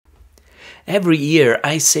Every year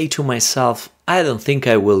I say to myself, I don't think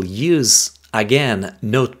I will use again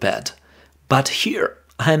Notepad. But here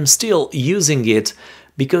I'm still using it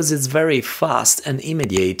because it's very fast and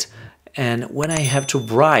immediate. And when I have to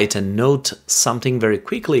write and note something very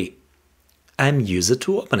quickly, I'm used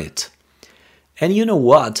to open it. And you know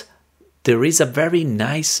what? There is a very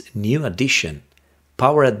nice new addition,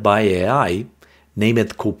 powered by AI,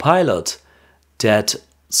 named Copilot, that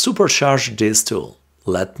supercharged this tool.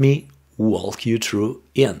 Let me walk you through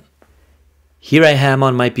in. Here I am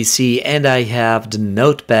on my PC and I have the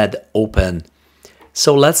Notepad open.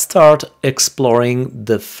 So let's start exploring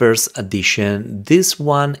the first addition. This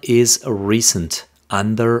one is recent,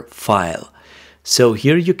 under File. So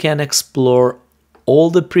here you can explore all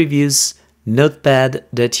the previous Notepad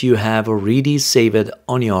that you have already saved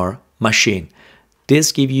on your machine.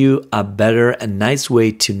 This gives you a better and nice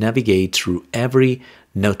way to navigate through every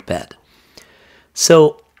Notepad.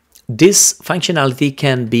 So this functionality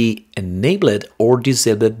can be enabled or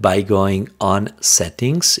disabled by going on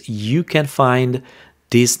Settings. You can find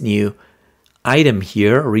this new item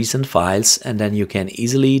here, Recent Files, and then you can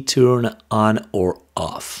easily turn on or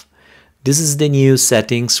off. This is the new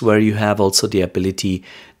settings where you have also the ability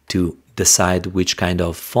to decide which kind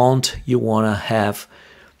of font you want to have.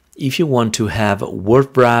 If you want to have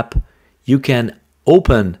word wrap, you can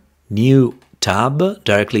open new tab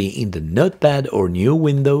directly in the Notepad or new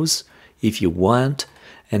Windows if you want,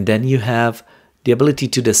 and then you have the ability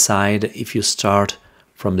to decide if you start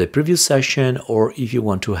from the previous session or if you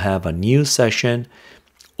want to have a new session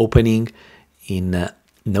opening in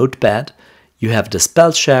Notepad. You have the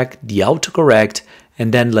spell check, the autocorrect,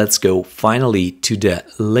 and then let's go finally to the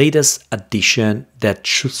latest addition that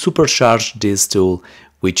should supercharge this tool,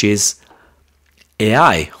 which is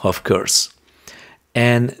AI, of course.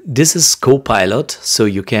 And this is Copilot, so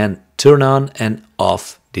you can turn on and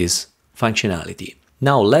off this functionality.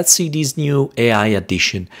 Now let's see this new AI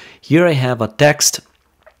addition. Here I have a text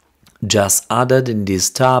just added in this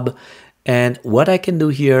tab, and what I can do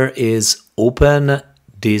here is open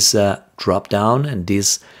this drop down and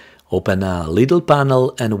this open a little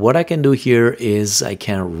panel, and what I can do here is I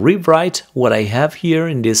can rewrite what I have here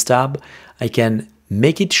in this tab. I can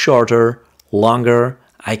make it shorter, longer,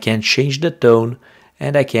 I can change the tone,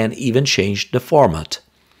 and I can even change the format.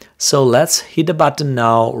 So let's hit the button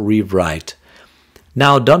now, rewrite.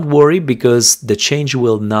 Now don't worry because the change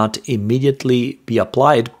will not immediately be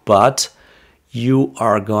applied, but you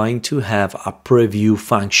are going to have a preview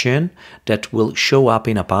function that will show up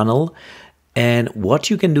in a panel. And what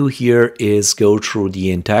you can do here is go through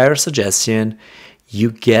the entire suggestion.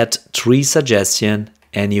 You get 3 suggestions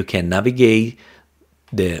and you can navigate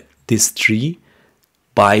these 3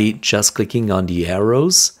 by just clicking on the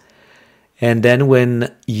arrows. And then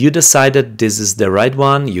when you decided this is the right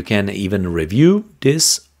one, you can even review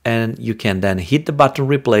this and you can then hit the button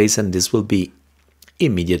replace, and this will be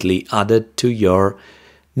immediately added to your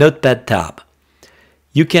Notepad tab.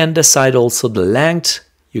 You can decide also the length.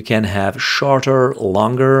 You can have shorter,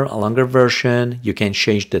 longer, a longer version. You can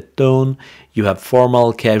change the tone. You have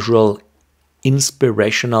formal, casual,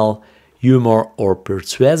 inspirational, humor, or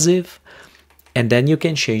persuasive. And then you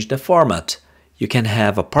can change the format. You can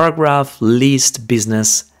have a paragraph, list,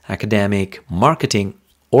 business, academic, marketing,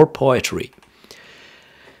 or poetry.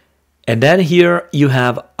 And then here you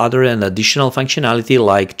have other and additional functionality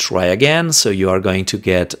like try again. So you are going to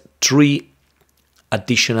get 3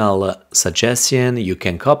 additional suggestions. You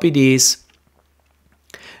can copy this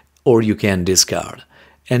or you can discard.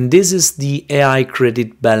 And this is the AI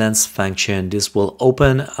credit balance function. This will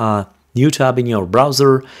open a new tab in your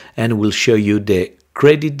browser and will show you the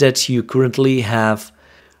credit that you currently have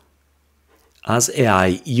as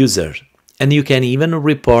AI user. And you can even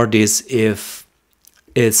report this if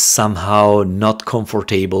it's somehow not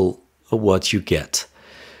comfortable what you get.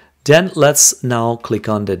 Then let's now click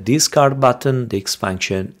on the discard button, this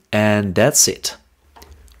function, and that's it.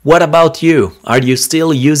 What about you? Are you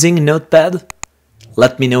still using Notepad?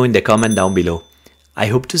 Let me know in the comment down below. I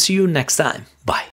hope to see you next time.